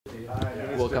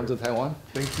Hi, Welcome to Taiwan.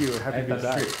 Thank you. Happy to be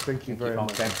here. Thank you very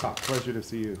much. Bangkok. Pleasure to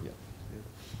see you. Yeah.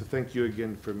 Thank you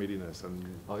again for meeting us.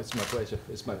 Oh, it's my pleasure.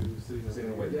 It's my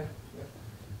sitting away. Yeah.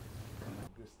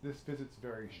 This visit's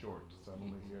very short, so I'm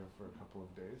only here for a couple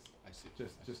of days. I see.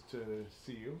 Just to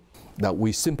see you. That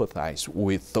we sympathize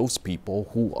with those people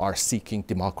who are seeking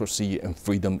democracy and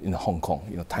freedom in Hong Kong.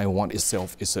 You know, Taiwan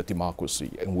itself is a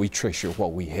democracy, and we treasure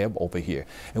what we have over here.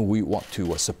 And we want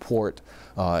to support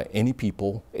any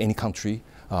people, any country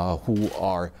who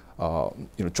are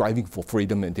driving for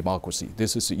freedom and democracy.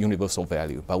 This is a universal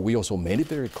value. But we also made it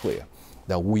very clear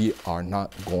that we are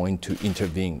not going to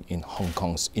intervene in Hong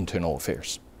Kong's internal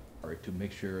affairs. To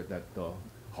make sure that the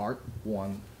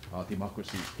hard-won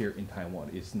democracy here in Taiwan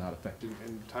is not affected.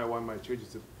 And Taiwan might change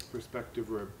its perspective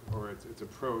or its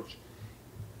approach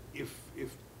if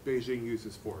Beijing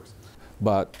uses force.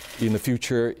 But in the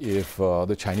future, if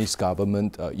the Chinese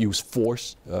government use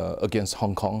force against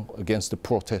Hong Kong, against the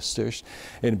protesters,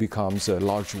 and it becomes a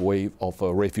large wave of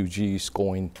refugees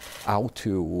going out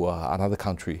to another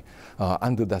country,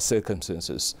 under that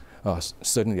circumstances,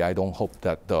 certainly I don't hope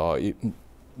that it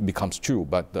becomes true,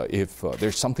 but if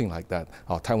there's something like that,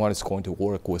 Taiwan is going to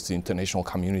work with the international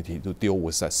community to deal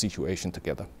with that situation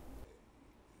together.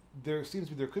 There seems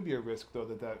to be, there could be a risk, though,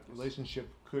 that relationship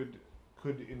could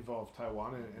involve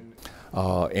Taiwan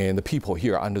and the people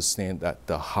here understand that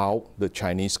how the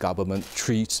Chinese government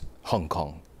treats Hong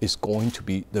Kong is going to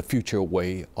be the future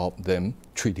way of them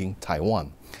treating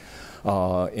Taiwan.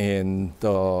 And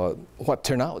what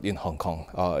turned out in Hong Kong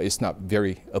is not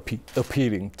very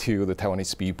appealing to the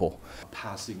Taiwanese people.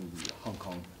 Passing the Hong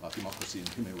Kong Democracy and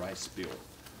Human Rights Bill,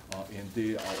 and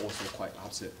they are also quite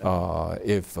upset.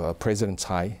 If President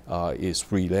Tsai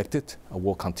is re-elected,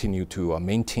 we'll continue to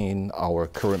maintain our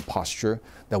current posture,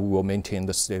 that we will maintain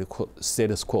the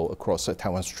status quo across the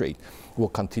Taiwan Strait. We'll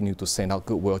continue to send out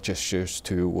goodwill gestures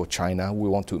to China. We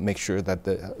want to make sure that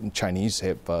the Chinese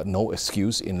have no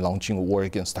excuse in launching a war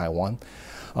against Taiwan.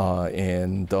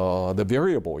 And the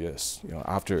variable is,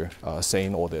 after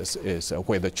saying all this, is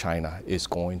whether China is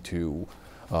going to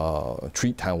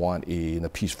treat Taiwan in a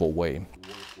peaceful way. Work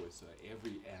with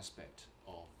every aspect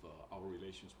of our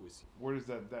relations with. Where does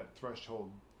that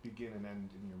threshold begin and end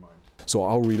in your mind? So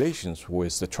our relations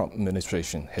with the Trump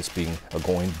administration has been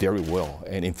going very well,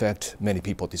 and in fact, many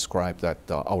people describe that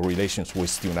our relations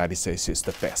with the United States is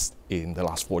the best in the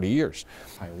last 40 years.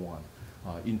 Taiwan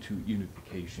into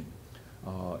unification.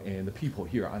 And the people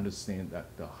here understand that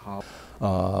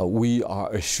how we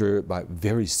are assured by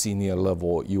very senior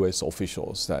level U.S.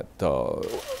 officials that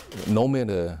no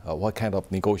matter what kind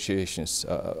of negotiations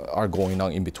are going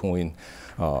on in between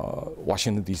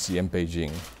Washington, D.C. and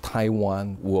Beijing,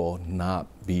 Taiwan will not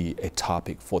be a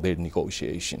topic for their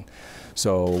negotiation.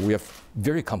 So we are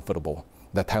very comfortable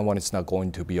that Taiwan is not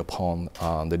going to be a pawn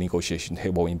on the negotiation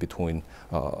table in between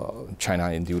China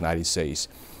and the United States.